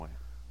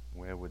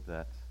would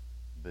that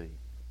be?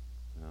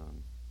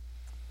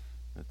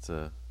 It's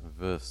a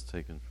verse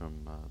taken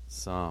from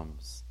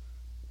Psalms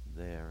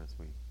there as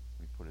we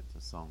put it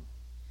to song.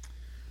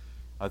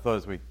 I thought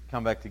as we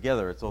come back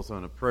together, it's also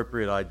an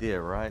appropriate idea,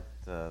 right?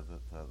 That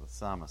the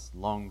psalmist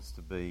longs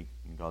to be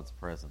in God's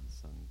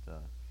presence. And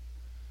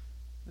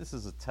this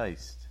is a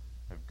taste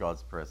of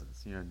God's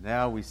presence. You know,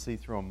 now we see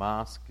through a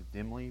mask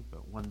dimly,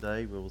 but one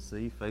day we will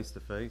see face to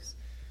face.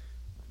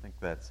 I think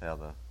that's how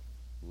the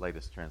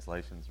latest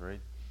translations read.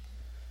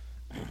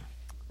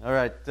 All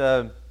right.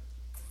 Do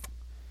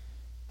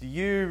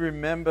you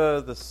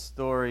remember the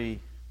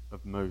story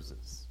of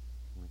Moses?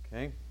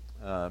 Okay.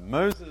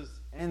 Moses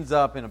ends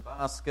up in a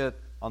basket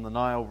on the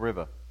Nile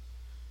River.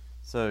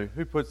 So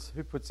who puts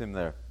him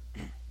there?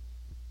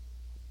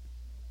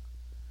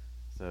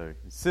 So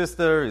his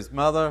sister, his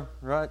mother,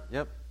 right?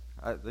 Yep.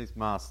 These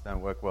masks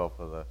don't work well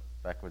for the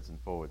backwards and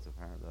forwards,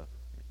 apparently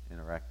they're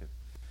interactive.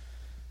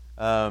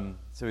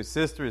 So his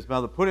sister, his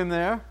mother put him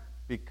there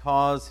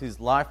because his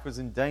life was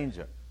in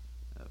danger.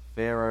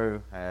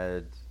 Pharaoh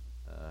had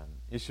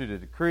issued a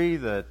decree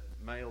that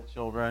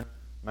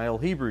male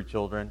Hebrew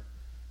children,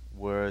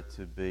 were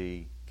to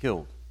be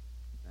killed.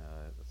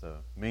 It's a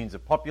means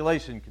of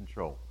population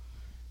control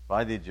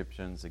by the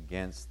Egyptians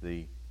against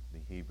the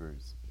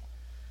Hebrews.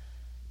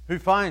 Who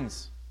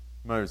finds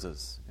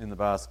Moses in the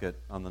basket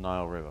on the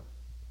Nile River?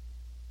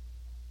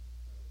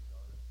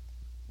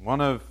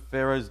 One of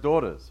Pharaoh's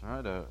daughters,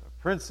 right? A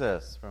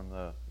princess from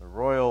the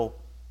royal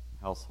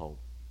household.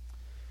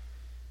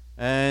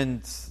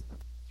 And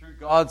through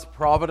God's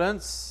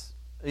providence,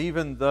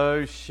 even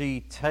though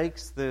she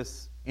takes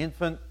this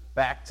infant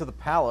back to the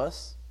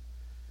palace,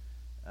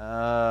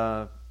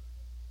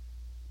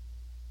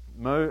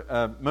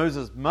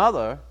 Moses'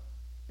 mother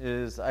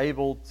is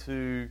able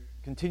to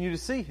continue to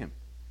see him,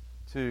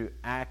 to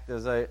act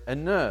as a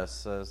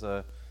nurse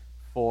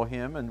for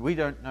him, and we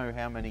don't know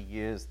how many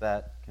years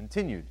that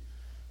continued,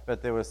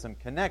 but there was some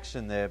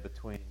connection there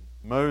between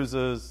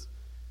Moses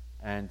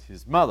and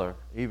his mother,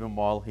 even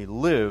while he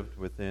lived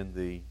within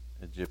the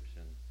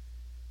Egyptian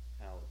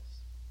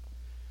palace.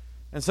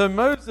 And so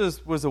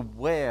Moses was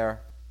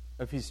aware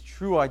of his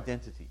true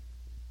identity,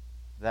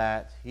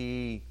 that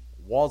he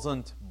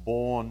wasn't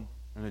born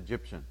an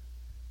Egyptian,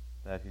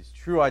 that his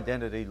true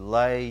identity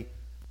lay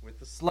with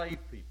the slave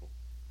people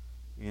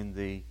in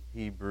the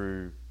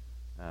Hebrew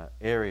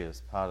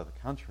areas, part of the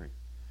country.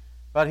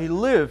 But he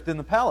lived in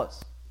the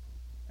palace,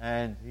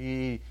 and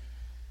he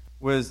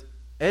was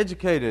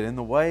educated in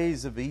the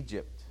ways of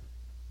Egypt,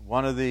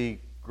 one of the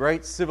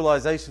great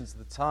civilizations of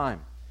the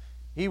time.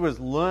 He was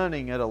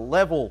learning at a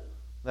level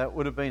that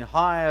would have been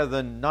higher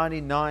than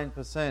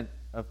 99%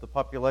 of the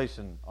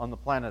population on the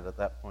planet at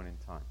that point in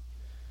time,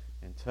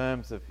 in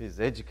terms of his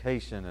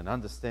education and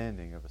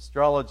understanding of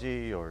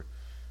astrology or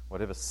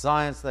whatever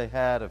science they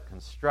had, of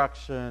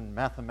construction,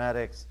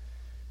 mathematics,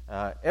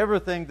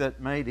 everything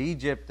that made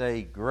Egypt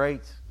a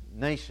great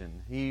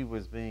nation. He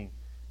was being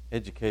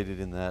educated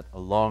in that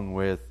along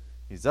with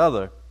his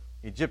other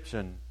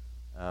Egyptian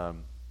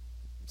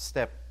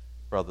step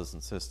brothers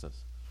and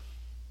sisters.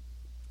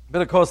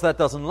 But of course that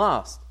doesn't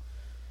last.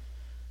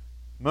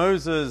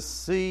 Moses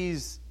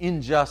sees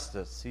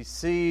injustice. He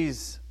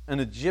sees an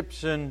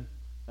Egyptian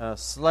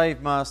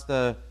slave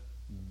master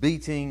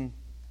beating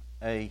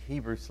a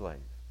Hebrew slave.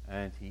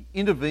 And he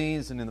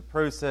intervenes and in the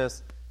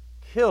process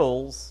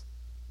kills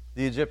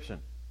the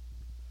Egyptian.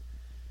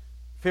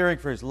 Fearing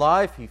for his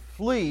life, he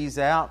flees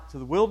out to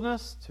the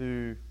wilderness,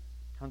 to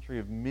the country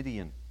of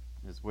Midian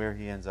is where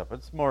he ends up.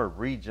 It's more a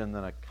region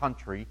than a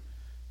country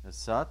as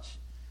such.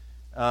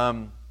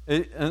 And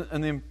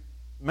the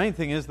main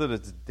thing is that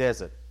it's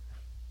desert.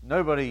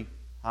 Hardly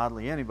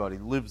anybody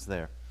lives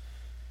there.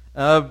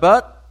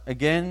 But,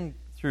 again,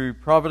 through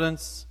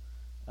providence,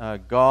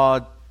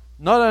 God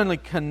not only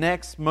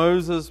connects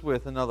Moses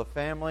with another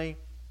family,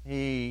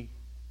 he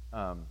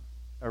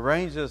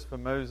arranges for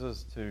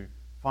Moses to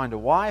find a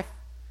wife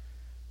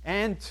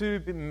and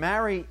to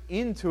marry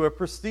into a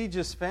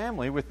prestigious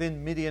family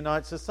within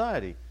Midianite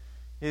society.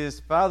 His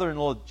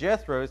father-in-law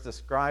Jethro is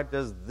described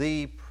as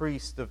the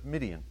priest of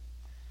Midian.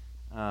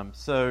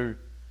 So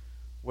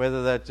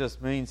whether that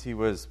just means he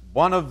was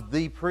one of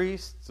the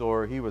priests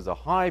or he was a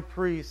high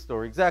priest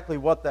or exactly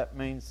what that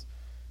means,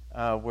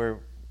 we're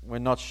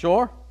not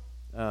sure.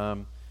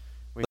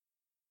 We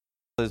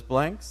those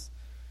blanks.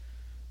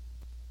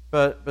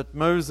 But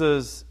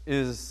Moses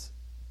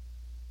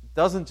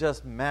doesn't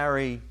just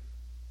marry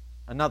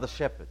another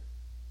shepherd.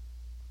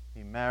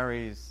 He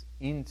marries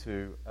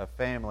into a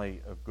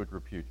family of good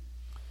repute.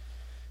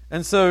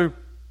 And so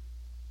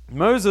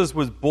Moses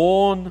was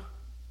born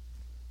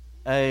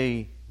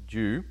a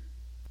Jew.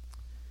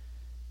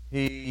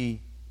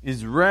 He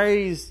is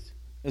raised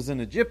as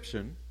an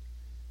Egyptian.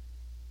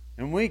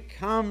 And we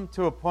come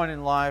to a point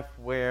in life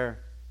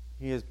where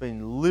he has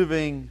been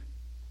living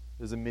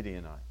as a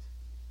Midianite.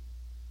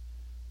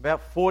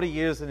 About 40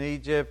 years in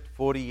Egypt,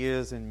 40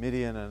 years in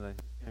Midian, and I'm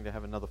going to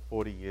have another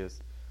 40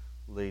 years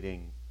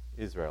leading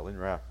Israel in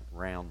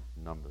round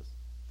numbers.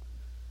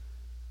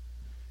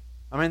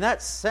 I mean,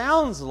 that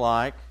sounds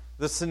like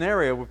the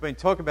scenario we've been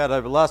talking about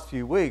over the last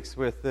few weeks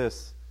with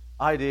this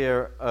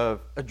idea of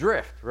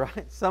adrift,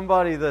 right?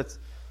 Somebody that's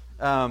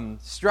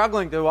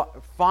struggling to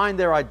find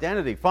their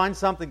identity, find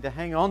something to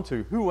hang on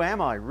to. Who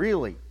am I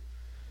really?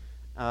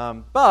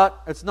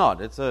 But it's not.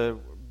 It's the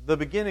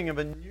beginning of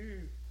a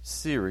new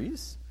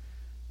series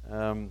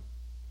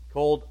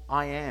called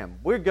I Am.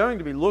 We're going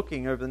to be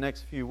looking over the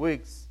next few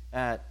weeks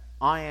at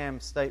I Am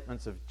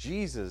statements of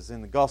Jesus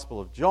in the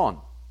Gospel of John.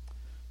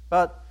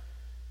 But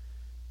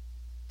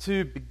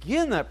to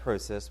begin that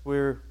process,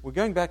 we're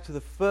going back to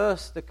the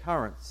first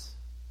occurrence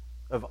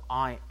of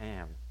I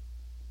Am,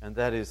 and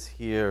that is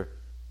here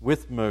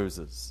with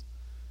Moses.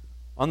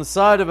 On the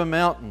side of a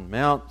mountain,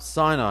 Mount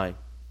Sinai,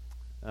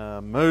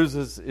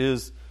 Moses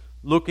is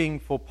looking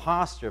for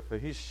pasture for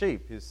his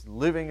sheep. He's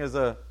living as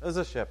a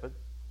shepherd.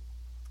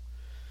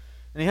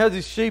 And he has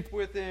his sheep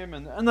with him,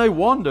 and they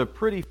wander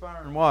pretty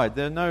far and wide.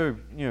 There are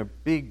no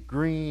big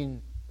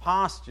green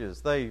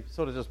pastures. They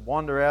sort of just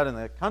wander out in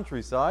the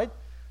countryside,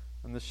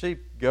 and the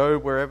sheep go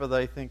wherever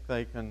they think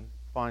they can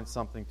find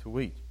something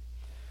to eat.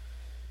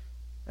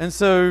 And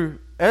so,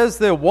 as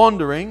they're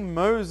wandering,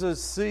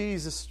 Moses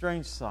sees a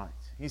strange sight.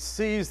 He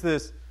sees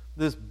this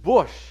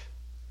bush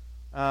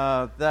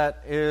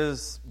that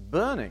is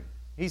burning.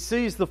 He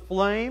sees the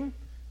flame.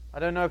 I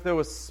don't know if there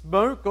was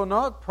smoke or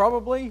not.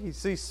 Probably. He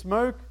sees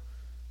smoke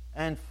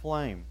and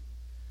flame.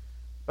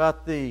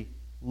 But the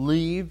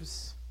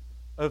leaves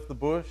of the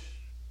bush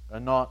are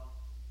not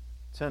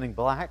turning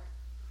black.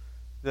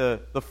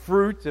 The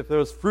fruit, if there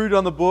was fruit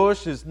on the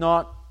bush, is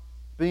not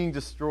being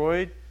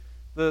destroyed.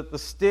 The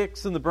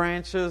sticks and the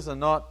branches are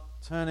not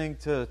turning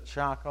to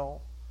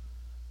charcoal.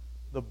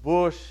 The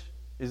bush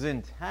is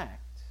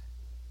intact,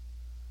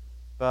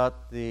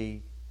 but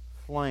the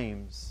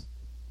flames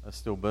are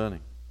still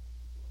burning.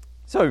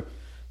 So,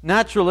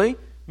 naturally,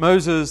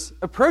 Moses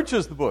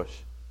approaches the bush.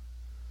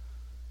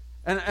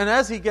 And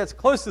as he gets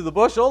close to the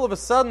bush, all of a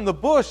sudden the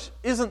bush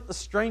isn't the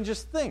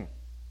strangest thing.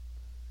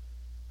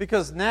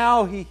 Because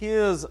now he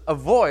hears a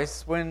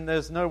voice when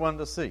there's no one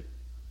to see.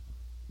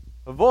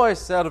 A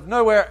voice out of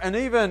nowhere, and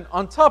even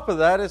on top of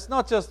that, it's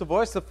not just a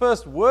voice. The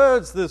first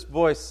words this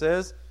voice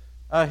says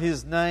are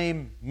his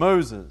name,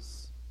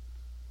 Moses.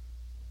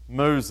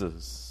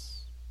 Moses.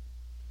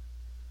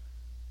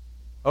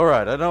 All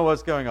right, I don't know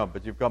what's going on,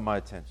 but you've got my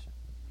attention.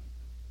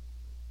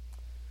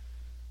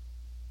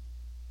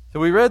 So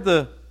we read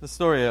the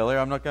story earlier.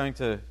 I'm not going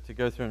to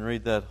go through and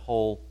read that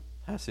whole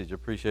passage. I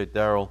appreciate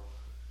Daryl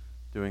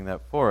doing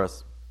that for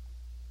us.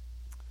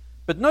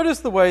 But notice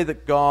the way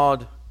that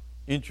God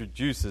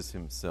introduces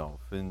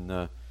himself.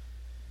 And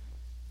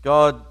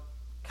God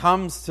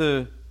comes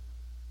to,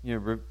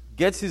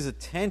 gets his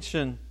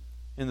attention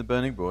in the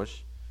burning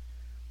bush.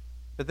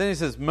 But then he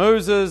says,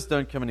 Moses,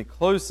 don't come any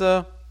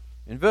closer.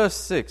 In verse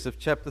 6 of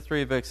chapter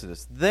 3 of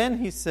Exodus, then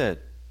he said,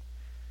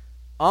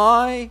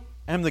 I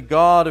am the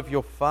God of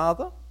your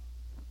father,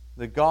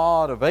 the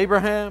God of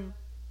Abraham,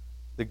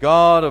 the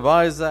God of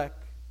Isaac,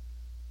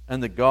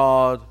 and the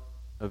God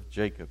of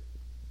Jacob.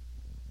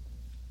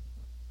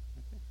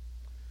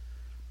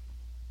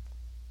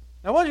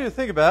 Now, I want you to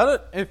think about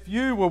it. If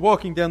you were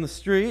walking down the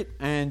street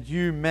and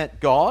you met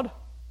God,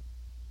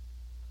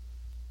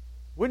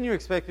 wouldn't you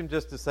expect him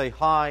just to say,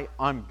 hi,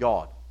 I'm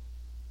God?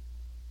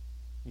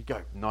 You'd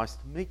go, nice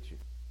to meet you.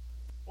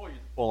 Or you'd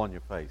fall on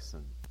your face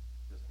and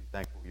just be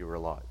thankful you were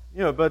alive.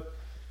 But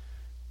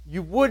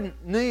you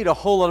wouldn't need a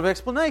whole lot of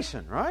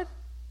explanation, right?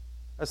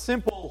 A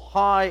simple,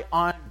 hi,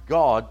 I'm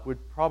God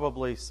would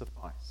probably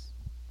suffice.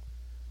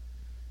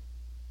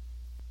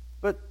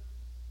 But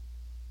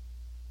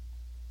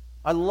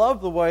I love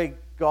the way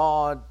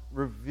God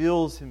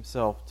reveals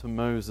himself to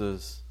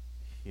Moses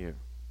here.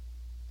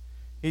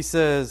 He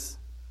says,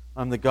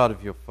 I'm the God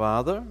of your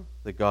father,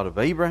 the God of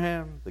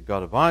Abraham, the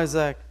God of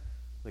Isaac,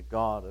 the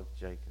God of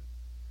Jacob.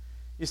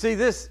 You see,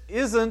 this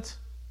isn't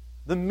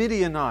the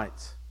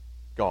Midianite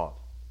God.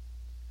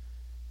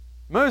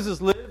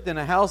 Moses lived in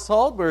a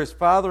household where his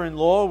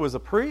father-in-law was a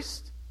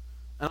priest,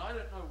 and I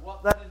don't know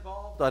what that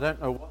involved. I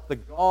don't know what the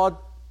God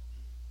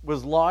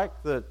was like,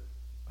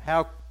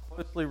 how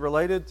closely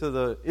related to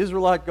the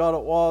Israelite God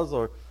it was,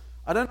 or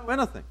I don't know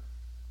anything.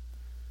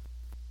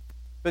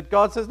 But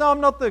God says, no,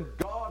 I'm not the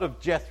God of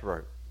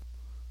Jethro.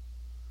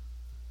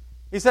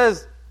 He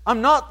says, I'm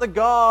not the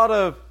God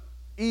of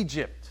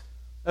Egypt,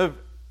 of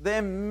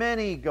their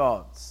many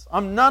gods.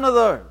 I'm none of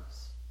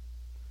those.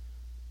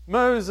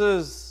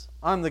 Moses,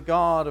 I'm the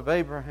God of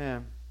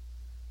Abraham,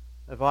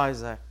 of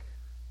Isaac,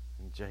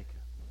 and Jacob.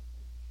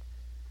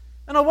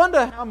 And I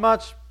wonder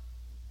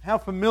how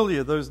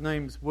familiar those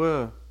names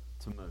were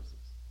to Moses.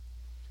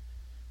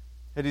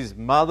 Had his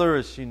mother,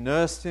 as she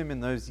nursed him in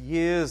those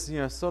years,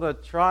 sort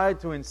of tried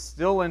to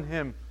instill in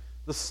him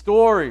the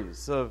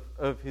stories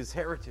of his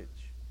heritage.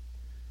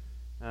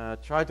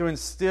 Tried to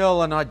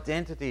instill an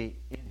identity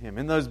in him.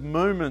 In those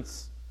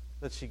moments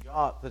that she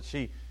got, that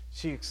she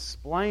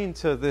explained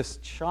to this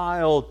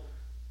child,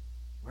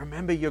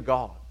 remember your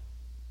God.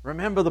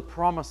 Remember the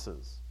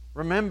promises.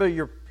 Remember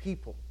your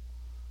people.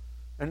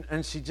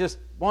 And she just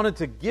wanted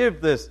to give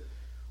this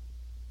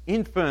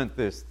infant,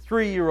 this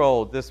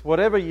 3-year-old, this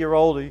whatever year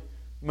old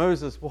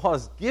Moses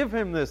was, give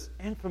him this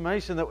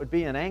information that would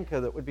be an anchor,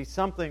 that would be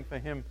something for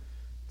him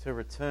to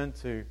return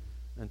to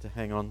and to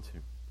hang on to.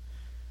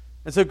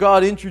 And so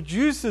God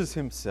introduces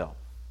himself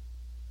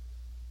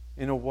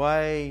in a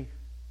way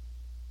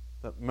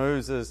that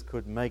Moses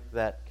could make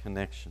that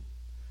connection.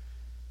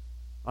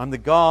 I'm the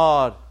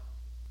God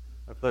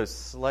of those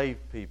slave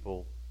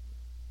people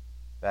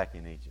back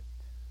in Egypt.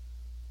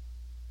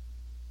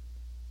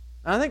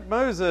 And I think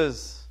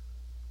Moses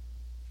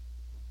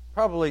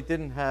probably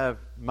didn't have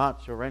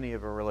much or any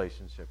of a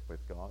relationship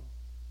with God.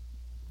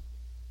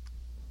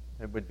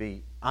 It would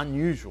be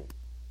unusual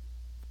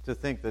to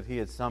think that he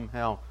had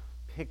somehow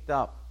picked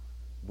up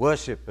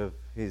worship of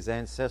his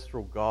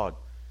ancestral God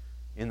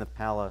in the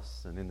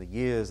palace and in the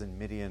years in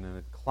Midian and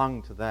had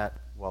clung to that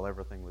while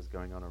everything was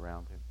going on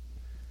around him.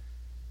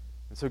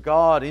 And so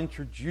God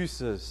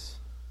introduces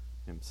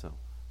himself.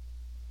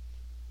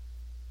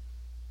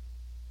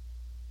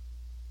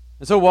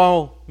 And so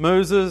while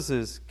Moses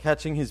is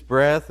catching his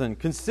breath and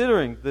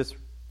considering this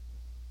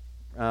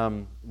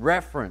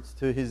reference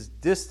to his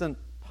distant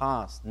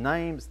past,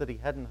 names that he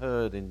hadn't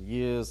heard in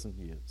years and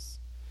years,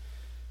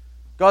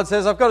 God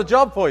says, I've got a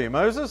job for you,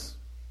 Moses.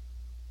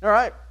 All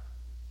right,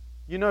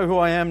 you know who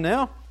I am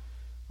now.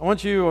 I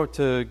want you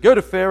to go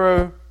to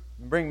Pharaoh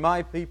and bring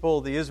my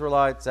people, the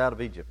Israelites, out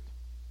of Egypt.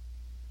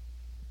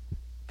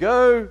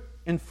 Go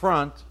in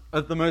front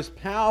of the most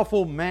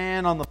powerful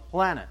man on the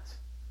planet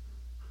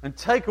and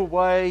take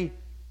away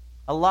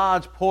a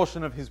large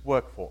portion of his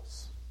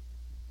workforce.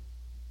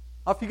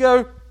 Off you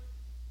go.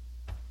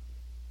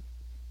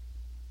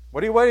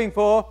 What are you waiting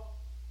for?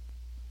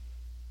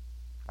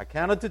 I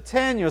counted to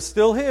 10. You're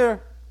still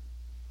here.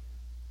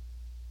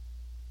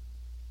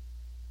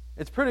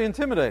 It's pretty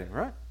intimidating,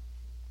 right?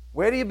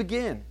 Where do you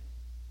begin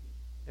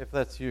if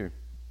that's you?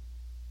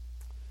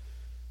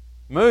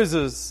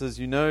 Moses, as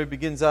you know,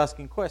 begins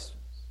asking questions,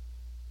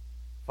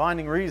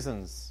 finding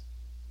reasons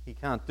he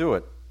can't do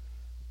it.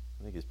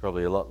 I think he's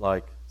probably a lot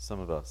like some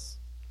of us.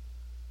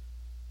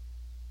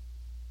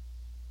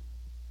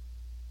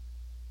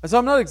 And so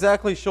I'm not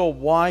exactly sure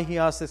why he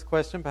asked this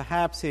question.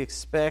 Perhaps he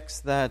expects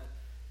that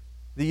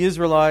the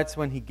Israelites,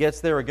 when he gets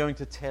there, are going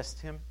to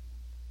test him.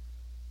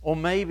 Or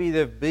maybe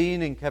they've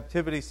been in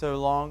captivity so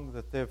long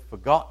that they've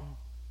forgotten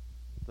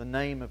the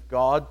name of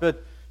God.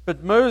 But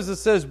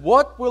Moses says,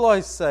 what will I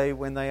say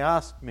when they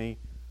ask me,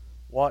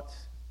 what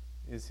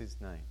is his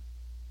name?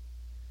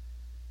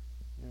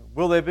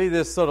 Will there be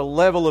this sort of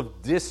level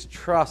of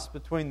distrust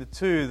between the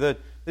two that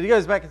he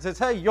goes back and says,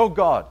 hey, you're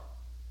God.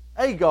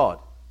 Hey, God.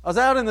 I was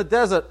out in the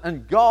desert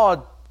and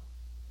God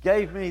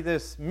gave me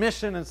this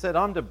mission and said,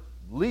 I'm to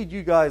lead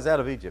you guys out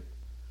of Egypt.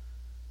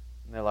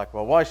 And they're like,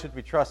 well, why should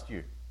we trust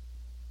you?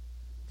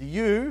 Do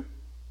you,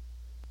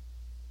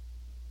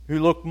 who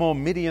look more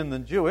Midian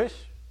than Jewish,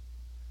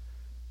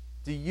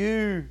 do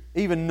you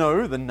even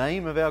know the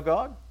name of our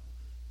God?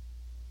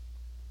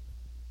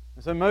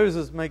 And so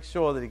Moses makes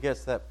sure that he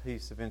gets that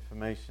piece of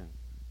information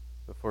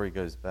before he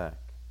goes back.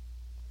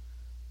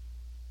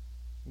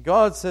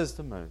 God says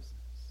to Moses,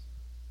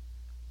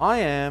 I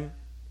am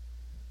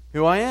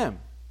who I am.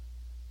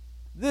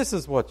 This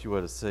is what you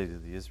are to say to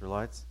the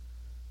Israelites.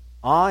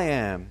 I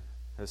am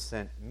has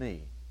sent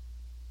me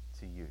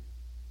to you.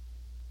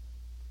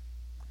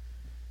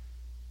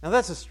 Now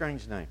that's a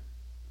strange name.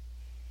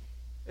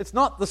 It's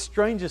not the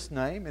strangest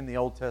name in the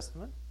Old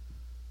Testament,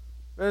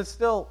 but it's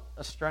still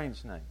a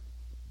strange name.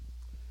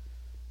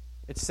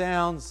 It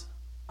sounds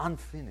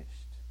unfinished.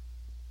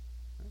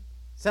 It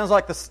sounds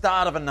like the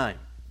start of a name.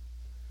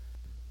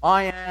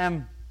 I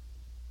am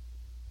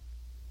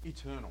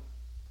eternal.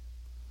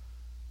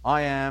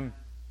 I am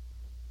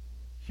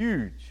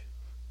huge.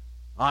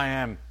 I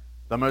am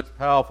the most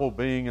powerful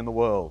being in the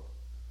world.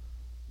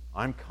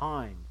 I'm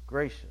kind,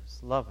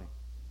 gracious, loving.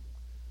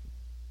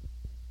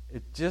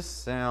 It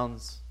just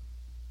sounds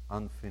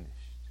unfinished.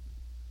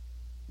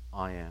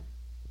 I am.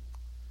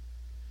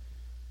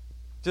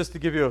 Just to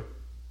give you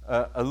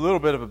a little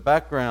bit of a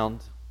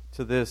background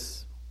to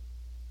this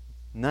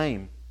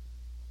name,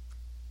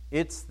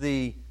 it's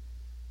the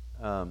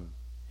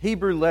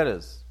Hebrew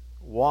letters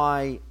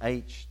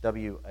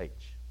YHWH.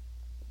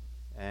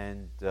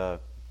 And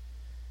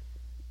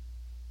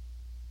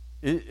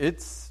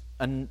it's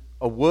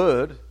a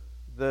word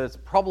that's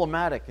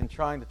problematic in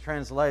trying to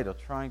translate or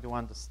trying to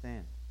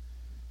understand.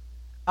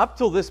 Up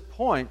till this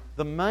point,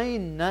 the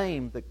main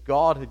name that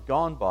God had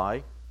gone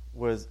by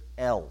was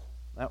El.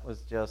 That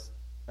was just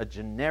a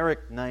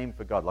generic name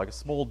for God, like a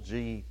small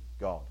g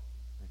God.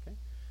 Okay?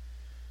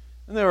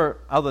 And there are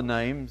other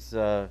names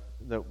that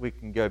we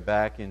can go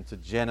back into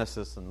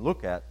Genesis and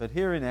look at, but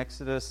here in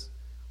Exodus,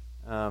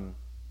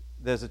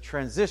 there's a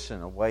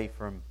transition away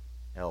from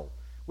El.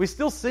 We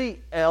still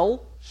see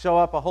El show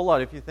up a whole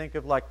lot. If you think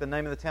of like the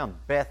name of the town,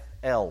 Beth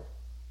El,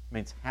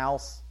 means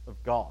house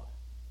of God.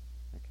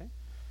 Okay?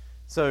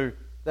 So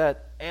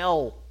that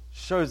El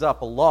shows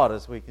up a lot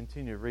as we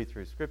continue to read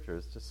through Scripture.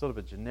 It's just sort of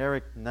a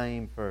generic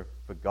name for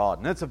God.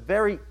 And it's a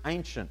very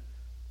ancient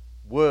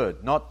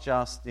word, not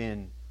just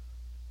in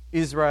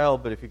Israel,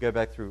 but if you go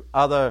back through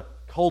other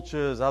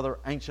cultures, other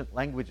ancient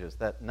languages,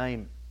 that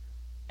name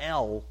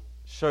El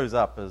shows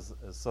up as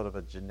sort of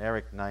a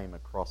generic name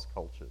across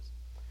cultures.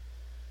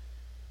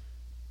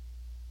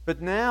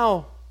 But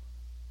now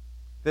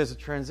there's a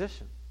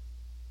transition.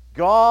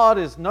 God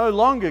is no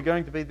longer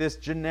going to be this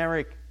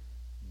generic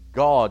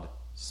God,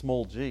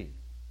 small g,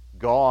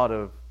 God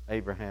of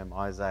Abraham,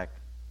 Isaac,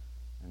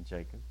 and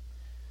Jacob.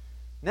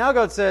 Now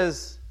God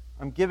says,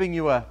 I'm giving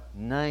you a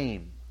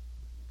name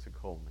to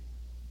call me.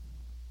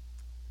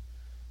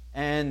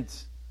 And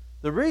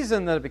the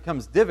reason that it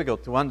becomes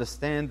difficult to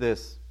understand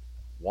this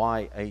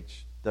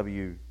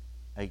YHWH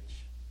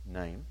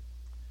name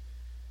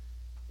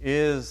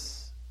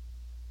is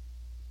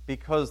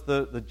because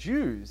the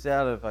Jews,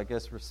 out of, I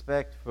guess,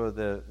 respect for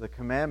the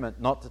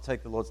commandment not to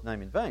take the Lord's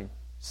name in vain,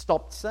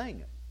 stopped saying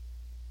it.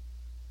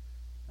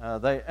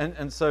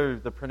 And so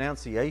the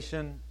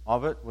pronunciation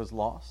of it was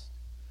lost.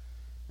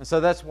 And so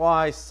that's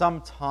why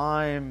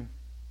sometime,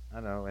 I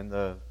don't know, in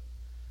the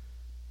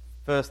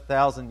first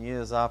 1,000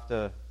 years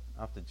after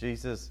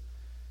Jesus,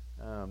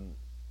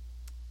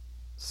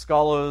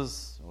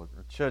 scholars or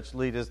church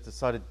leaders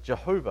decided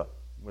Jehovah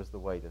was the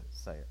way to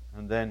say it.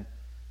 And then,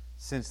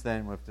 since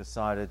then, we've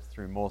decided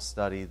through more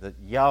study that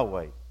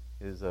Yahweh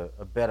is a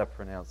better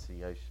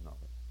pronunciation of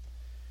it.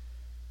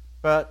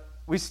 But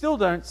we still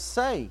don't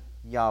say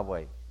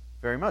Yahweh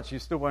very much. You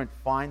still won't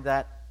find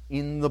that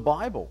in the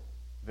Bible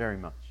very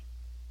much.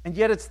 And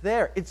yet it's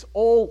there. It's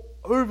all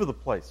over the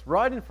place,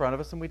 right in front of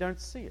us, and we don't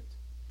see it.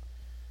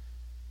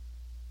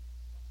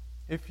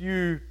 If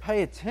you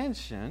pay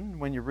attention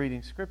when you're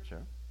reading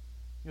Scripture,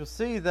 you'll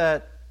see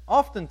that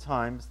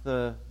oftentimes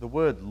the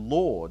word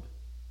Lord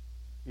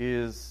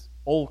is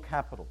all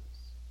capitals.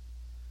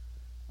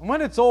 And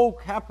when it's all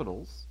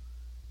capitals,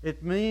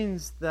 it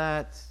means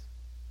that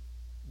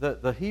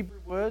the Hebrew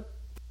word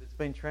that's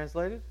been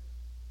translated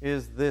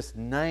is this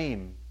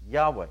name,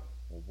 Yahweh,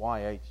 or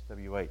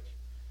YHWH.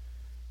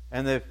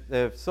 And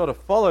they've sort of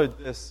followed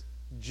this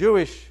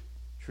Jewish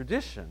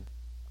tradition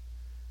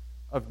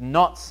of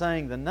not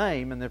saying the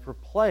name, and they've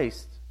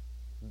replaced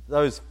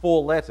those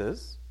 4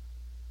 letters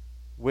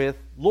with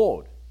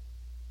Lord.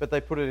 But they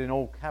put it in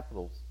all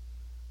capitals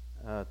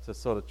to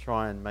sort of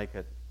try and make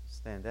it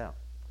stand out.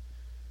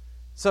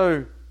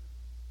 So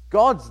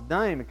God's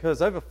name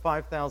occurs over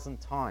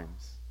 5,000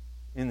 times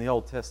in the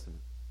Old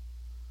Testament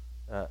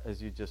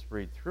as you just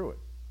read through it.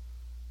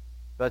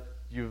 But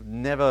you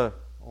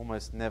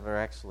almost never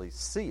actually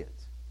see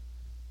it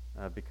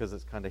because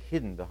it's kind of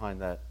hidden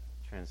behind that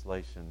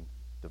translation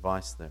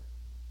device there.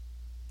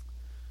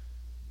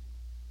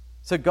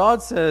 So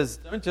God says,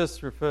 don't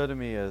just refer to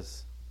me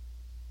as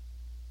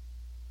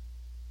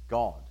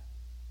God,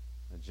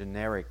 a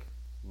generic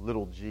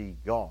little g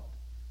God.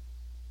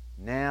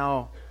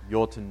 Now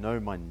you're to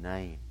know my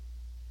name.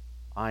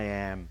 I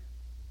am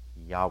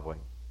Yahweh.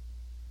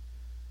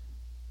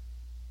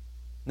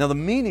 Now the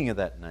meaning of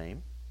that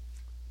name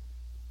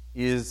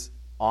is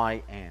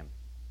I am.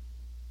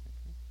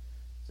 Okay?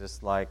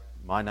 Just like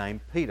my name,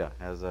 Peter,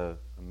 has a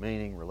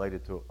meaning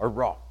related to a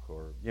rock,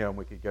 or and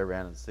we could go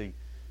around and see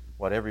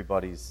what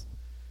everybody's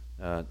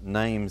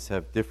names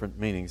have different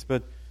meanings.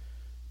 But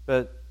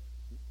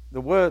the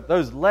word,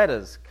 those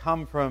letters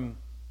come from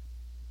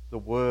the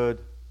word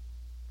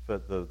for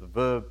the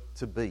verb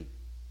to be.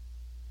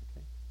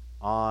 Okay?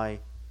 I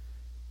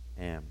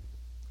am.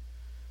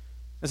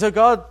 And so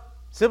God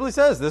simply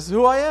says, this is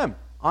who I am.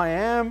 I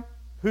am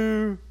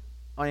who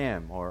I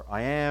am, or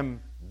I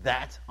am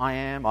that I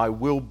am, I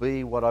will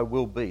be what I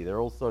will be.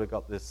 They're all sort of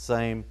got this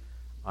same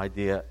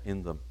idea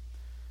in them.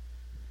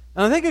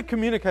 And I think it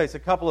communicates a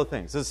couple of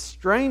things. As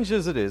strange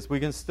as it is, we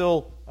can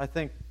still, I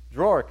think,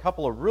 draw a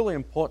couple of really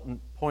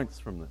important points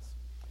from this.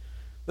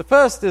 The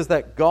first is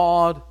that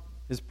God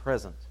is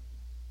present.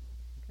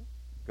 Okay?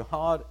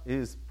 God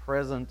is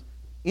present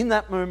in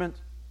that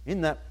moment,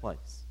 in that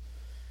place.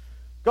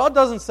 God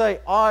doesn't say,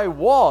 I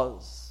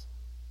was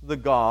the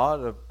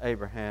God of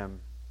Abraham,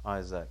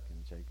 Isaac,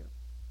 and Jacob.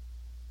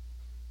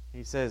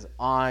 He says,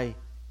 I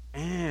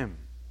am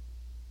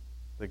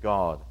the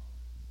God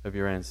of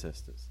your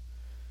ancestors.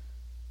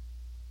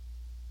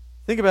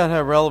 Think about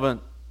how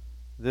relevant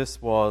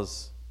this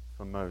was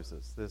for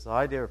Moses, this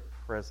idea of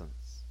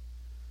presence.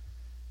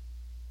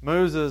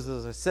 Moses,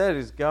 as I said,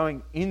 is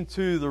going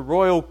into the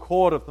royal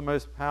court of the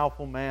most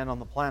powerful man on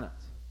the planet.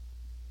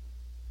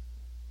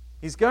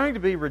 He's going to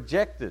be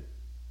rejected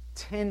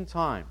 10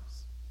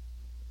 times.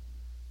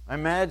 I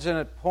imagine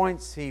at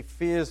points he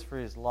fears for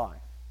his life.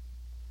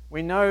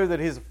 We know that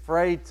he's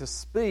afraid to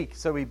speak,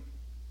 so he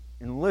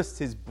enlists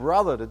his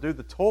brother to do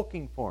the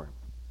talking for him.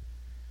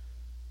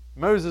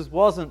 Moses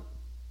wasn't,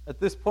 at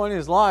this point in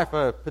his life,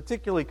 a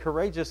particularly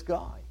courageous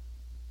guy.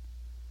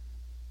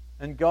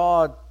 And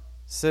God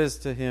says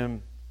to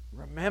him,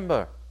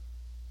 remember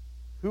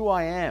who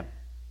I am.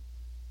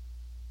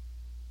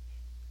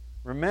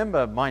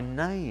 Remember, my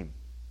name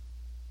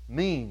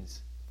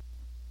means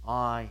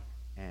I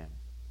am.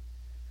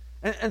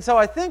 And so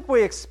I think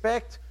we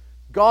expect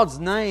God's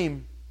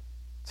name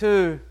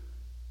to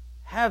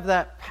have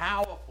that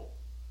powerful,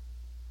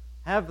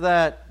 have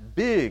that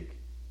big,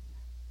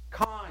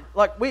 kind,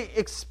 like we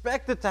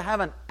expect it to have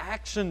an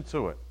action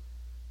to it.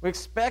 We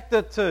expect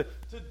it to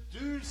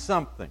do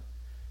something.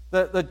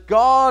 That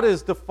God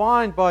is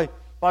defined by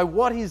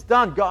what He's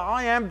done. God,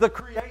 I am the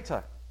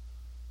creator.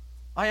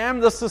 I am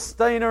the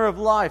sustainer of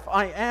life.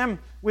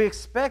 We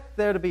expect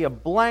there to be a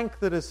blank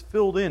that is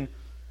filled in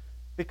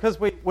because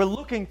we're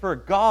looking for a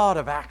God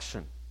of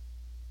action.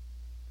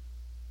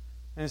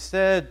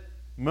 Instead,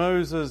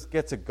 Moses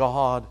gets a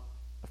God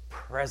of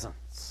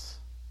presence.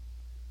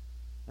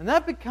 And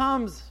that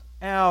becomes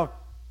our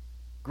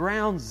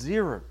ground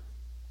zero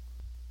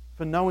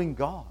for knowing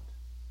God.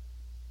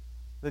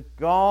 That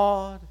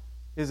God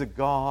is a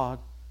God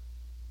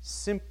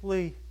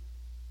simply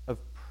of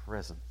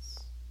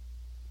presence.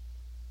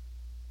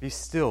 Be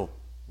still,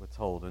 we're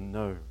told, and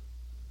know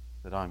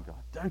that I'm God.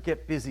 Don't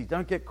get busy.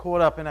 Don't get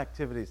caught up in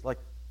activities.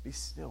 Be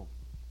still.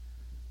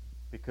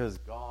 Because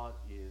God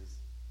is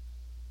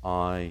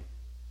I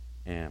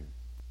am.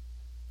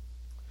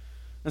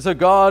 And so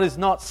God is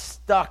not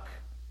stuck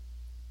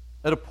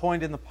at a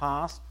point in the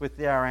past with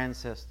our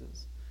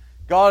ancestors.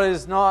 God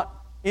is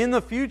not in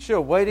the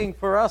future waiting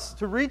for us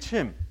to reach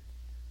Him.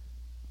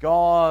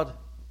 God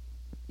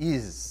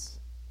is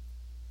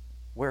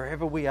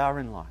wherever we are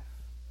in life.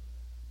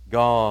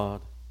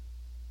 God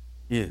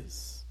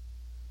is.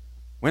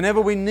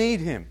 Whenever we need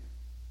Him,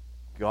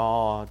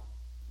 God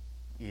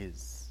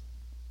is.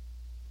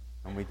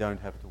 And we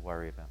don't have to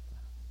worry about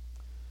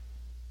that.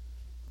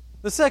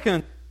 The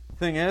second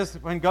thing is,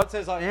 when God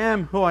says, I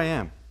am who I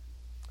am.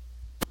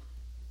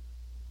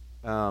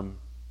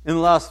 In the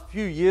last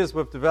few years,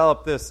 we've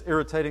developed this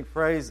irritating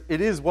phrase,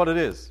 it is what it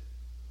is.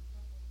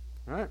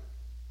 Right?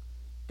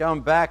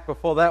 Going back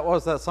before that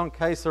was that song,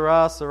 Que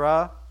sera,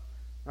 sera.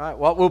 Right?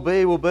 What will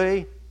be, will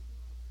be.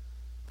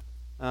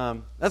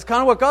 That's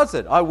kind of what God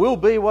said. I will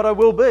be what I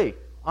will be.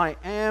 I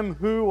am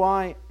who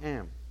I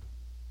am.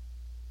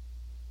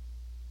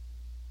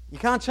 You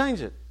can't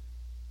change it.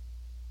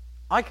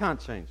 I can't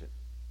change it.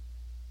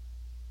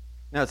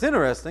 Now it's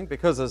interesting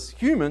because as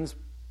humans,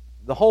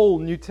 the whole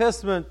New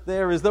Testament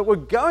there is that we're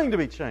going to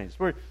be changed.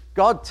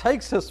 God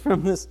takes us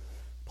from this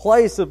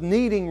place of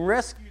needing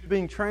rescue to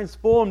being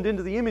transformed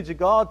into the image of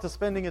God to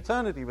spending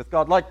eternity with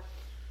God.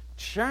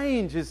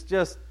 Change is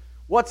just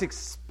what's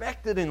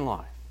expected in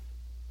life.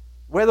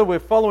 Whether we're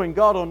following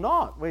God or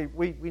not,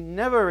 we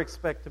never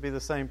expect to be the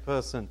same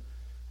person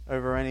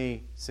over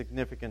any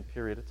significant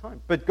period of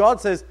time. But God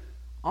says,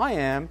 I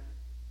am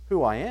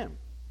who I am.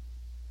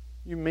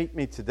 You meet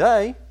me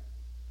today,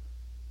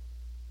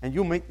 and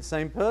you'll meet the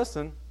same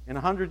person in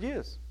 100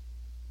 years.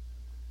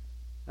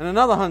 And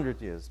another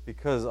 100 years,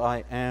 because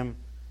I am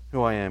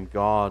who I am.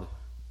 God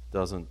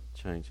doesn't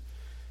change.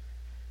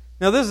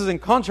 Now this is in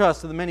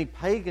contrast to the many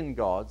pagan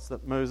gods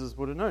that Moses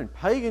would have known.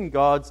 Pagan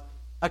gods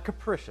are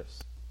capricious.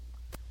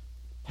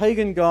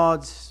 Pagan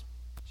gods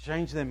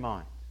change their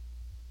mind.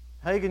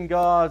 Pagan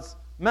gods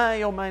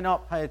may or may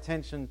not pay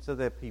attention to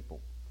their people.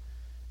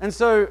 And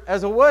so,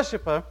 as a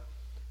worshipper,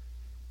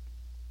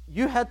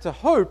 you had to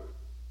hope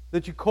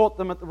that you caught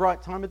them at the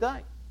right time of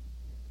day.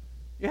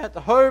 You had to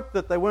hope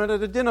that they weren't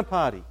at a dinner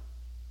party,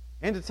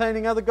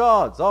 entertaining other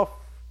gods,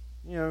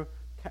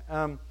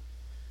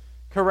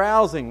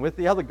 carousing with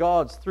the other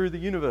gods through the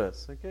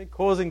universe,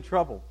 causing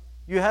trouble.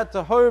 You had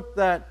to hope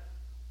that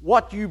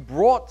what you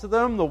brought to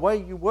them, the way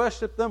you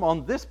worshipped them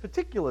on this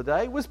particular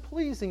day, was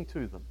pleasing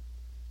to them.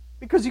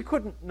 Because you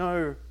couldn't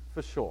know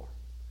for sure.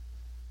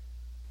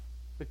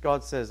 But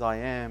God says, I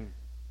am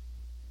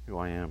who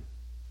I am.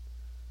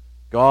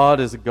 God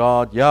is a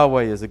God,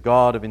 Yahweh is a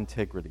God of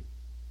integrity.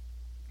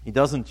 He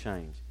doesn't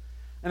change.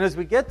 And as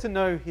we get to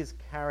know His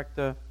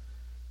character,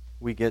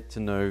 we get to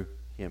know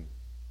Him.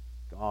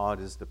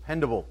 God is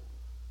dependable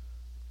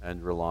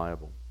and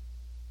reliable.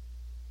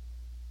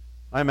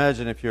 I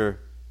imagine if you're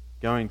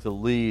going to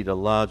lead a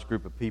large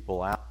group of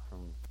people out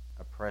from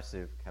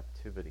oppressive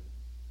captivity,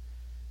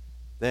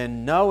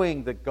 then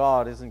knowing that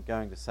God isn't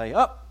going to say,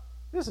 oh,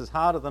 this is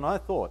harder than I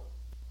thought.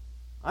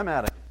 I'm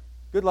out of here.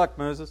 Good luck,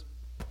 Moses.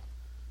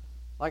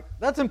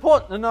 That's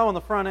important to know on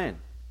the front end.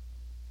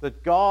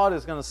 That God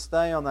is going to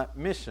stay on that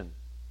mission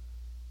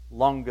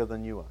longer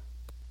than you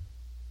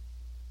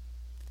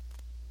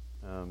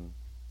are.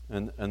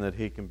 And that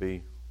He can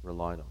be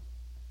relied on.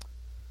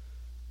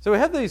 So we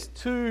have these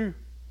two,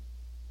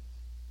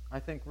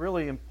 I think,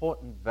 really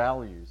important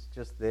values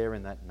just there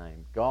in that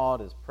name.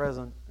 God is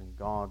present and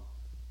God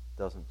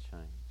doesn't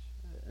change.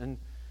 And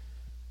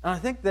I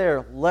think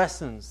they're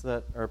lessons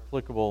that are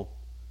applicable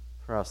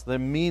for us. They're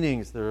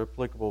meanings that are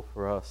applicable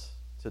for us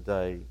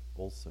today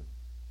also.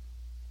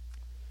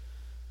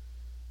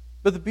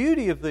 But the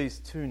beauty of these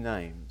two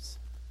names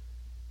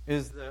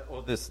is that,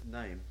 or this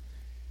name,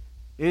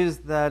 is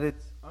that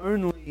it's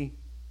only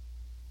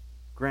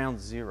ground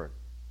zero.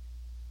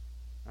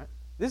 Right?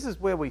 This is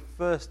where we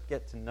first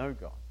get to know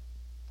God.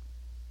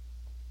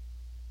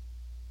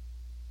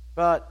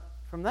 But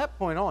from that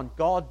point on,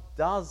 God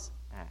does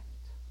act.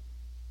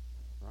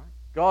 Right?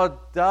 God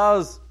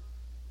does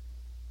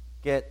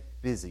get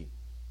busy.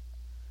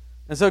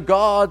 And so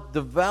God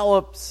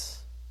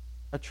develops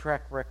a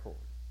track record.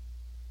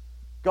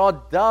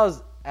 God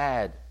does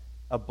add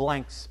a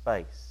blank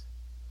space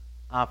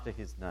after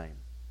his name.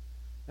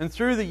 And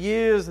through the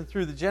years and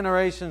through the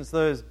generations,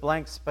 those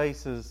blank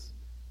spaces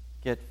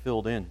get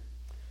filled in.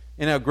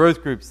 In our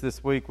growth groups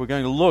this week, we're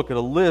going to look at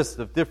a list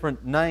of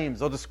different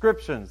names or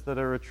descriptions that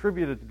are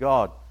attributed to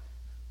God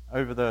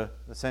over the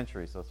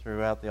centuries or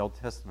throughout the Old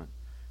Testament.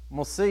 And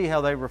we'll see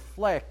how they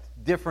reflect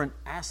different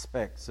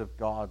aspects of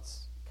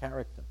God's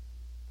character.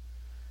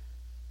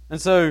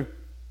 And so,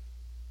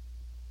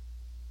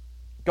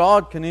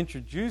 God can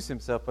introduce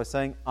himself by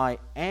saying, I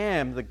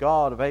am the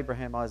God of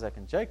Abraham, Isaac,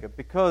 and Jacob,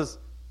 because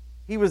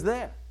he was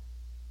there.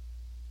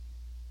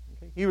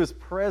 Okay? He was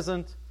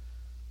present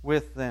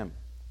with them.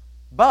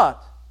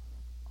 But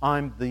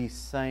I'm the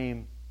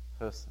same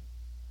person.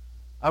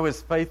 I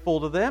was faithful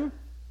to them.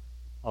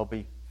 I'll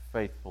be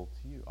faithful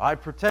to you. I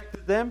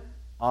protected them.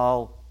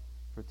 I'll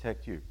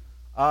protect you.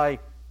 I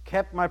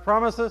kept my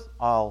promises.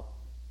 I'll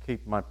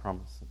keep my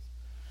promises.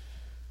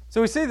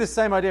 So we see the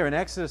same idea in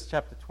Exodus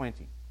chapter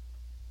 20.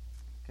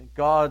 Okay,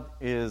 God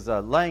is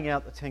laying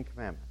out the Ten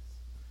Commandments.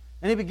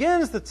 And he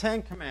begins the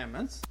Ten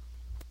Commandments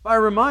by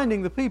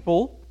reminding the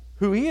people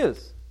who he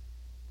is.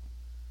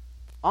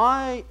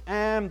 I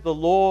am the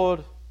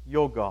Lord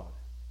your God.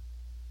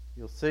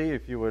 You'll see,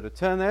 if you were to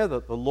turn there,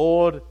 that the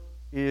Lord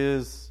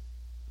is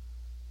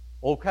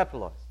all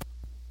capitalized.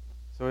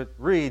 So it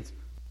reads,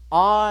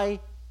 I,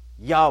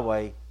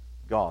 Yahweh,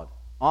 God.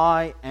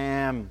 I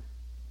am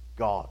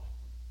God.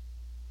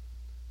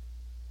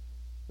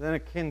 Then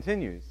it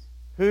continues,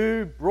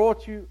 who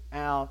brought you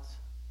out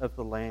of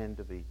the land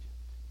of Egypt.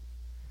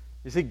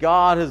 You see,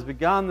 God has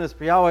begun this,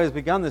 Yahweh has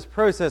begun this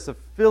process of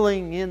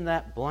filling in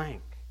that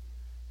blank.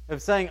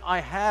 Of saying,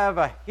 I have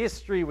a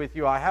history with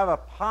you. I have a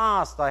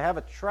past. I have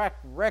a track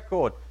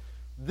record.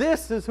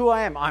 This is who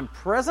I am. I'm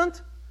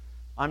present.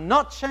 I'm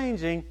not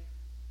changing.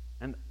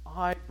 And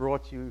I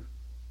brought you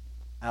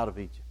out of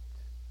Egypt.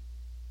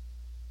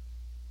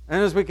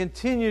 And as we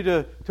continue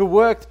to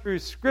work through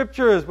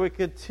Scripture, as we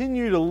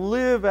continue to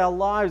live our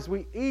lives,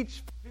 we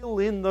each fill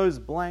in those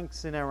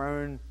blanks in our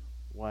own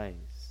ways.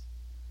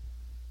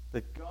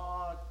 That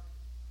God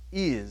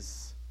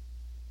is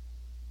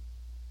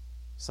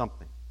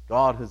something.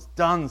 God has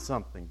done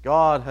something.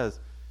 God has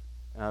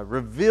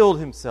revealed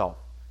himself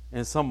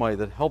in some way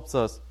that helps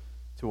us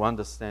to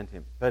understand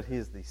him. But he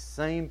is the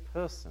same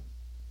person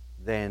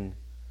then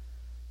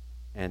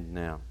and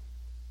now.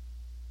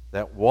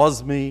 That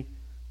was me.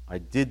 I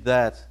did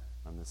that.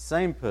 I'm the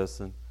same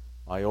person.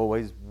 I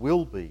always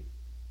will be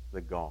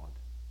the God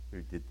who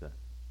did that.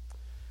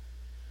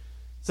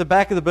 So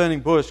back at the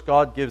burning bush,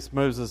 God gives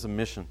Moses a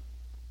mission.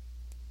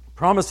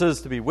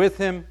 Promises to be with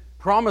him.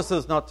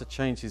 Promises not to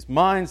change his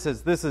mind,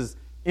 says this is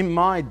in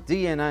my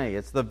DNA.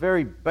 It's the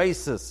very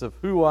basis of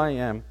who I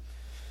am.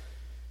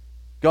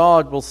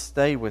 God will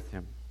stay with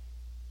him.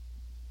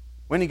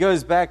 When he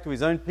goes back to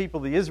his own people,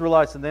 the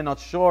Israelites, and they're not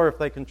sure if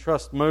they can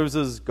trust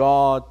Moses,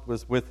 God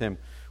was with him.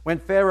 When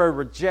Pharaoh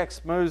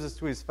rejects Moses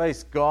to his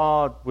face,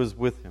 God was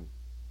with him.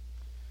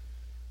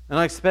 And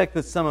I expect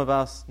that some of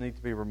us need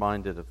to be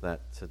reminded of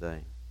that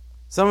today.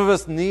 Some of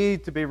us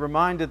need to be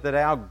reminded that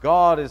our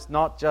God is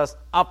not just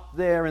up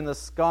there in the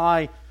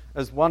sky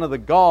as one of the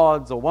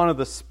gods or one of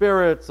the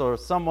spirits or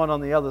someone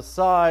on the other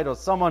side or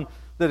someone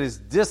that is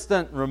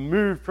distant,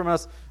 removed from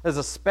us as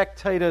a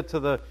spectator to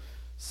the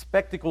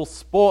spectacle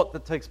sport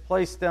that takes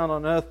place down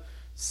on earth.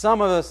 Some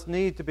of us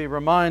need to be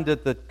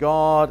reminded that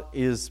God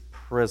is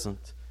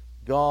present.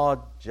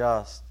 God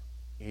just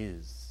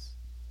is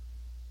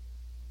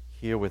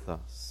here with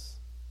us.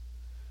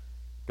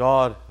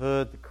 God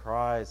heard the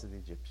cries of the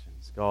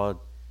Egyptians. God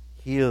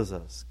hears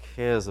us,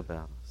 cares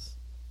about us,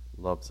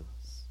 loves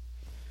us.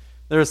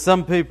 There are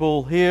some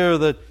people here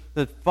that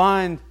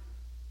find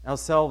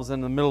ourselves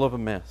in the middle of a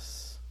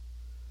mess.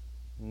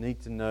 We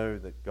need to know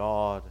that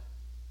God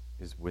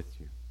is with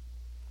you.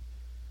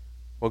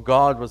 Well,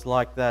 God was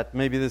like that.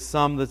 Maybe there's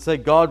some that say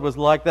God was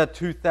like that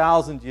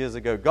 2,000 years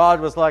ago.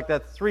 God was like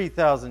that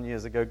 3,000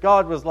 years ago.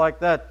 God was like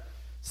that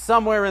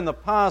somewhere in the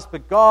past,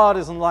 but God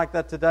isn't like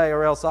that today,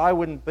 or else I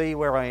wouldn't be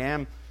where I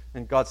am.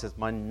 And God says,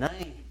 my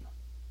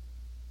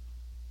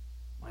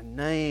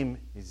name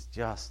is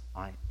just,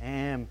 I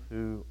am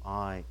who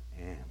I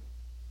am.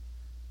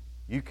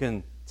 You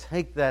can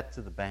take that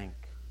to the bank,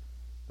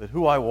 that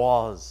who I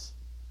was,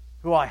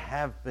 who I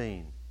have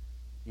been,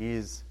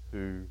 is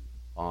who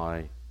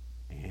I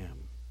am.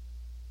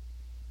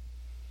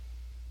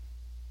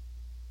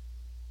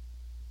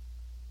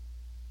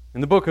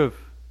 In the book of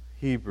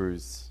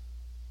Hebrews,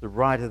 the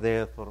writer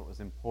there thought it was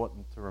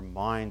important to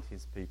remind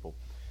his people,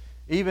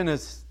 even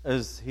as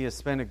he has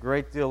spent a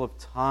great deal of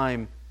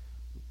time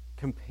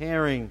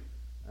comparing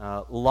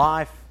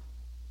life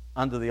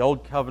under the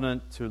old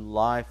covenant to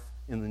life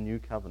in the new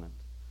covenant.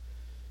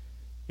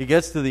 He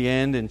gets to the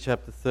end in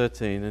chapter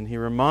 13 and he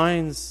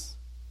reminds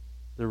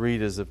the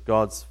readers of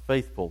God's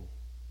faithful,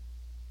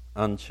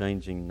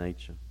 unchanging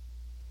nature.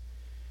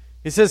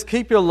 He says,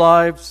 keep your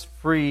lives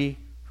free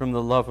from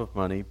the love of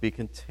money. Be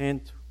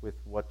content with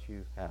what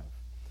you have.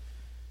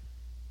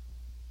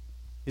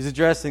 He's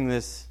addressing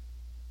this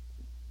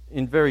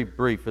in very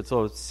brief. It's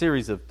a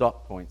series of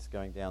dot points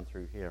going down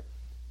through here.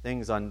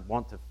 Things I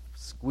want to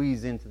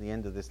squeeze into the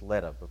end of this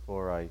letter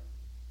before I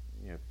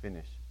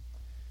finish.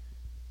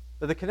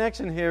 But the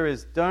connection here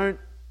is, don't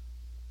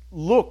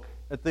look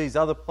at these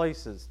other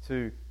places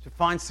to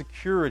find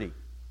security,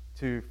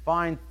 to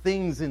find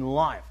things in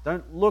life.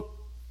 Don't look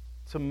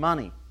to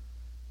money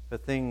for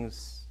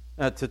things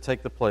to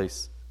take the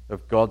place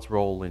of God's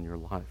role in your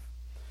life.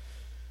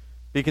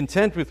 Be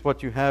content with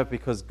what you have,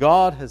 because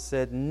God has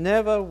said,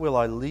 never will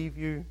I leave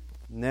you,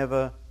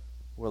 never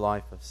will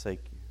I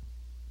forsake you.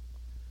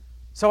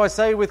 So I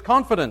say with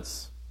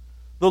confidence,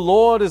 the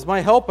Lord is my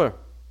helper.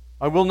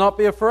 I will not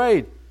be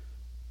afraid.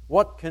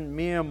 What can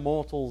mere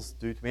mortals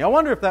do to me? I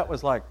wonder if that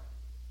was like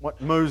what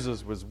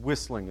Moses was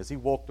whistling as he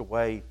walked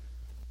away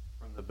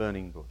from the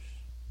burning bush.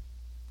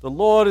 The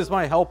Lord is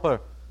my helper.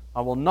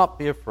 I will not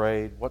be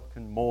afraid. What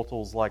can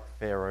mortals like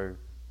Pharaoh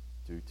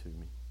do to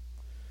me?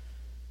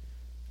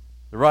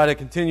 The writer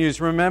continues,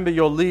 remember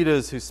your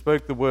leaders who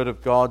spoke the word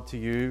of God to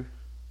you.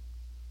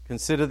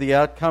 Consider the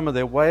outcome of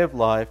their way of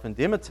life and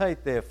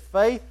imitate their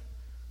faith.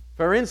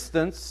 For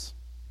instance,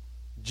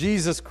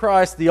 Jesus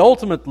Christ, the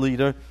ultimate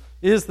leader,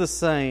 is the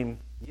same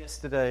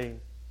yesterday,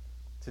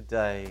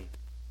 today,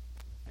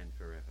 and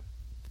forever.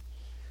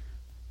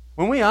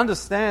 When we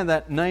understand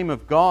that name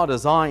of God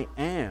as I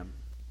am,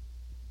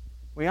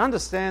 we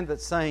understand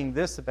that saying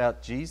this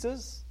about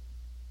Jesus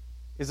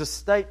is a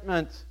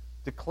statement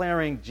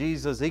declaring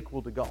Jesus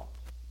equal to God.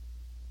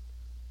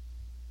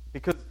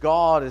 Because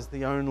God is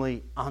the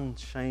only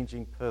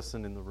unchanging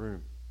person in the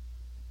room.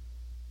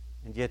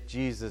 And yet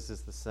Jesus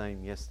is the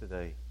same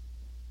yesterday,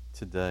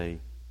 today,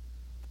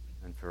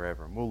 and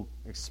forever. And we'll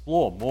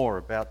explore more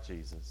about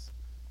Jesus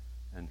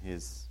and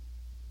his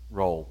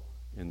role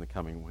in the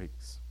coming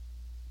weeks.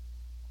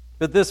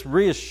 But this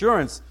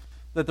reassurance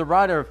that the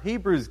writer of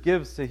Hebrews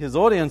gives to his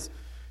audience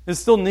is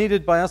still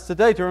needed by us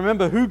today, to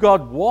remember who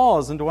God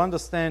was and to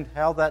understand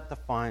how that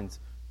defines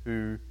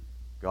who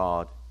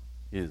God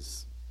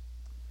is.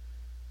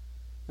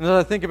 And as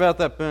I think about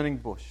that burning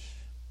bush,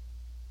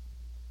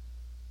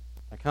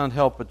 I can't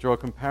help but draw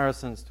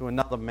comparisons to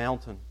another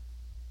mountain,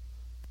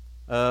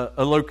 a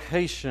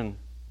location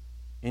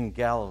in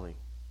Galilee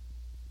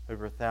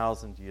over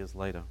 1,000 years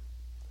later.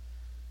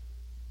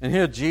 And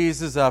here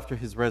Jesus, after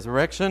his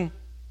resurrection,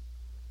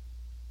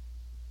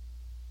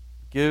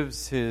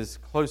 gives his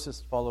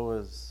closest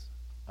followers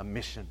a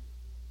mission.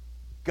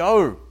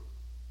 Go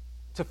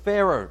to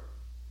Pharaoh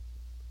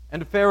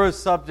and to Pharaoh's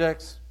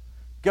subjects.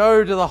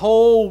 Go to the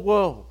whole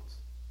world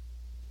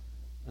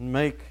and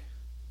make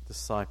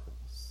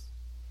disciples.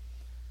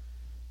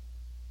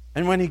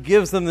 And when he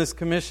gives them this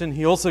commission,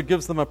 he also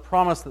gives them a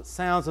promise that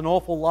sounds an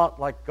awful lot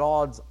like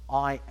God's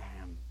I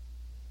am.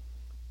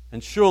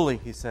 And surely,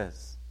 he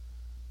says,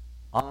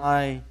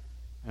 I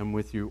am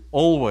with you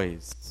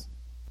always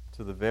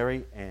to the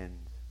very end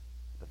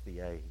of the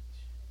age.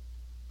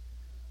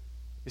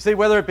 You see,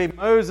 whether it be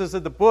Moses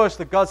at the bush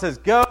that God says,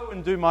 go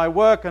and do my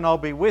work and I'll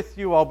be with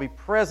you, I'll be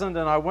present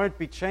and I won't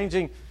be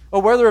changing,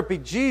 or whether it be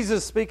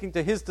Jesus speaking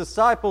to his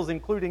disciples,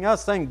 including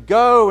us, saying,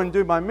 go and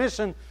do my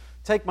mission,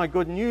 take my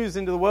good news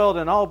into the world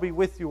and I'll be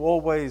with you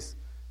always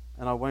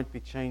and I won't be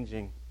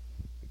changing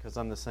because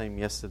I'm the same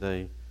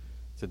yesterday,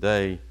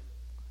 today,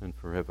 and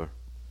forever.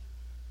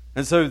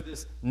 And so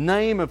this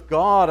name of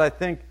God, I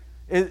think,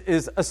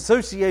 is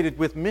associated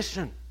with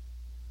mission.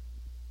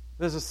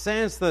 There's a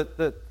sense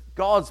that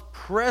God's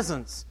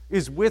presence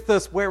is with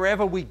us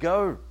wherever we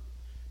go.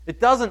 It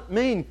doesn't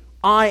mean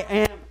I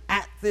am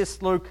at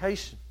this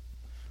location.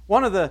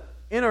 One of the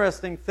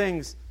interesting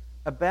things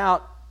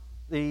about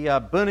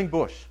the burning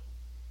bush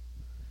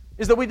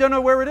is that we don't know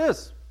where it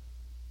is.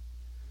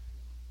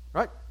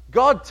 Right?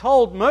 God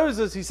told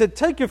Moses, he said,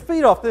 take your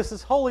feet off, this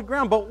is holy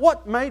ground. But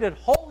what made it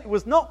holy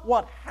was not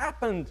what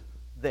happened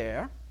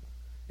there.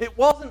 It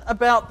wasn't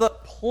about the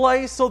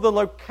place or the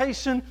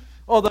location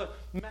or the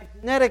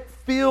magnetic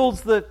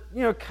fields that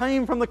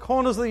came from the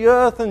corners of the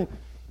earth and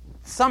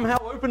somehow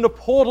opened a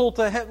portal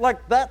to heaven.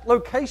 Like, that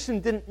location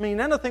didn't mean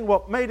anything.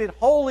 What made it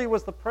holy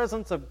was the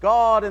presence of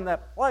God in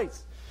that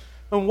place.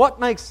 And what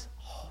makes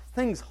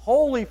things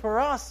holy for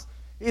us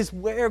is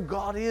where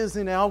God is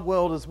in our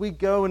world as we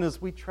go and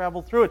as we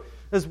travel through it.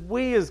 As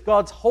we, as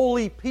God's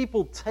holy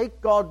people,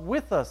 take God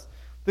with us,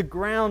 the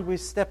ground we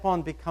step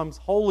on becomes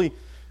holy.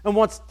 And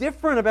what's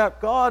different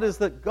about God is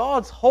that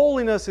God's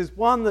holiness is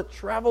one that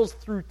travels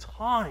through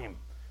time,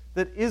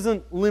 that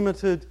isn't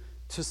limited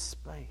to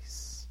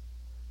space.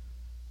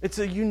 It's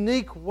a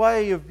unique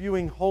way of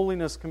viewing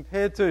holiness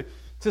compared to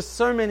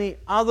so many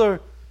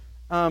other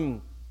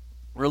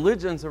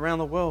religions around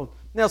the world.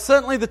 Now,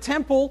 certainly the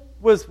temple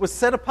was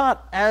set apart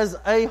as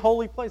a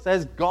holy place,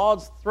 as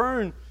God's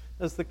throne,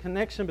 as the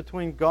connection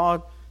between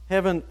God,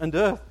 heaven, and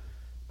earth.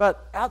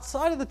 But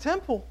outside of the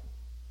temple,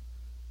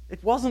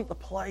 it wasn't the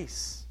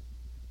place.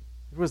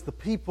 It was the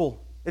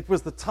people. It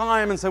was the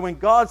time. And so when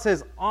God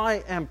says,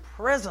 I am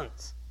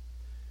present,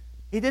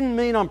 he didn't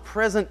mean I'm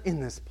present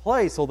in this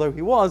place, although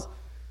he was,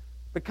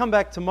 but come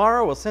back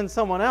tomorrow or send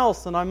someone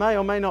else and I may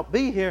or may not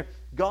be here.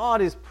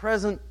 God is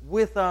present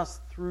with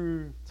us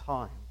through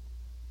time.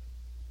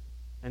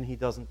 And He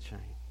doesn't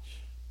change.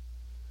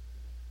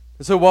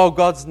 And so while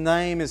God's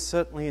name is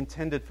certainly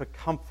intended for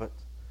comfort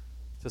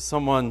to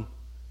someone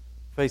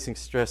facing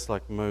stress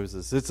like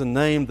Moses, it's a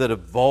name that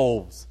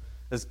evolves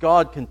as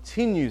God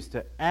continues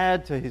to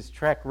add to His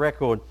track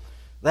record.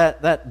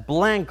 That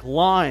blank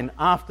line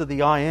after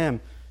the I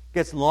am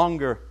gets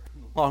longer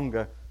and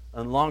longer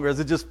and longer as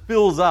it just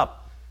fills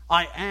up.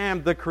 I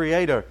am the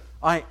Creator.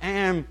 I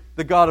am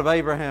the God of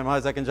Abraham,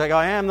 Isaac, and Jacob.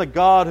 I am the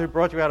God who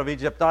brought you out of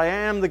Egypt. I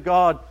am the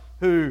God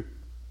who...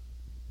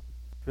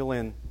 Fill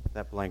in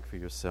that blank for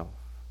yourself.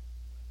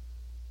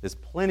 There's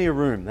plenty of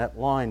room. That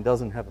line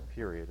doesn't have a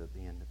period at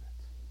the end of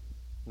it.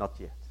 Not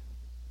yet.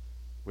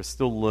 We're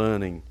still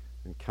learning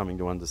and coming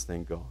to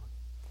understand God.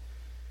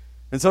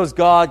 And so as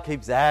God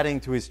keeps adding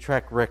to His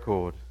track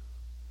record,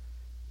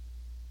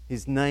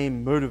 His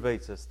name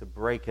motivates us to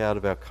break out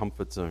of our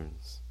comfort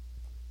zones,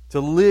 to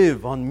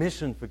live on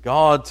mission for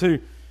God,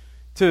 to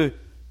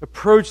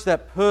approach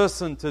that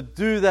person, to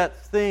do that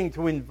thing,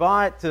 to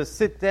invite, to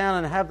sit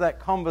down and have that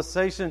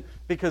conversation,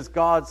 because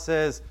God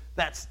says,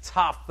 that's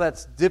tough,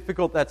 that's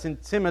difficult, that's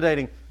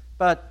intimidating,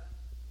 but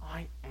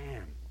I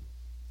am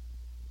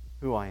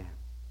who I am.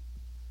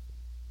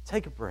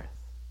 Take a breath.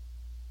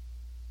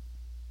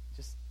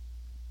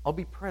 I'll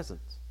be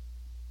present.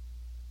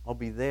 I'll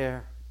be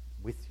there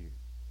with you.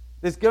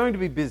 There's going to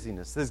be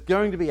busyness. There's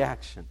going to be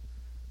action.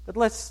 But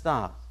let's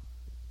start.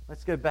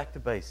 Let's go back to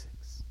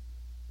basics.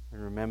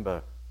 And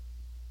remember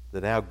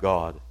that our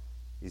God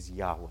is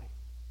Yahweh.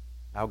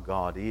 Our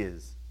God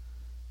is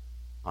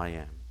I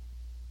am.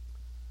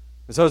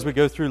 And so as we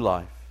go through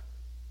life,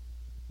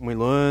 and we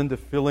learn to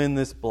fill in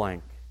this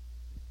blank,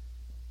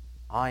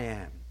 I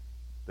am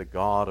the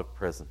God of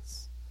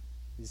presence,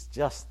 is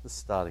just the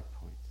starting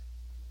point.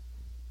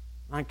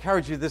 I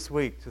encourage you this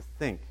week to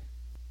think,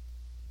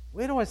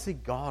 where do I see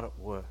God at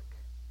work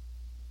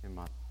in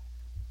my life?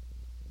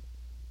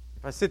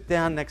 If I sit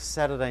down next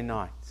Saturday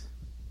night,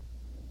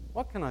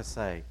 what can I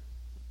say?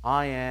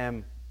 I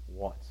am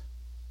what?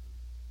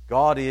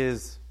 God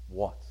is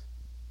what?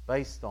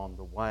 Based on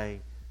the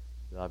way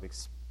that I've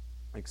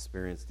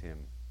experienced Him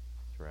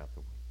throughout the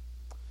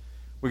week.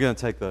 We're going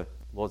to take the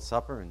Lord's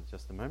Supper in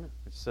just a moment,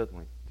 which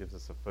certainly gives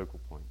us a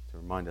focal point to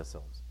remind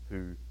ourselves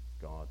who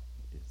God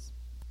is.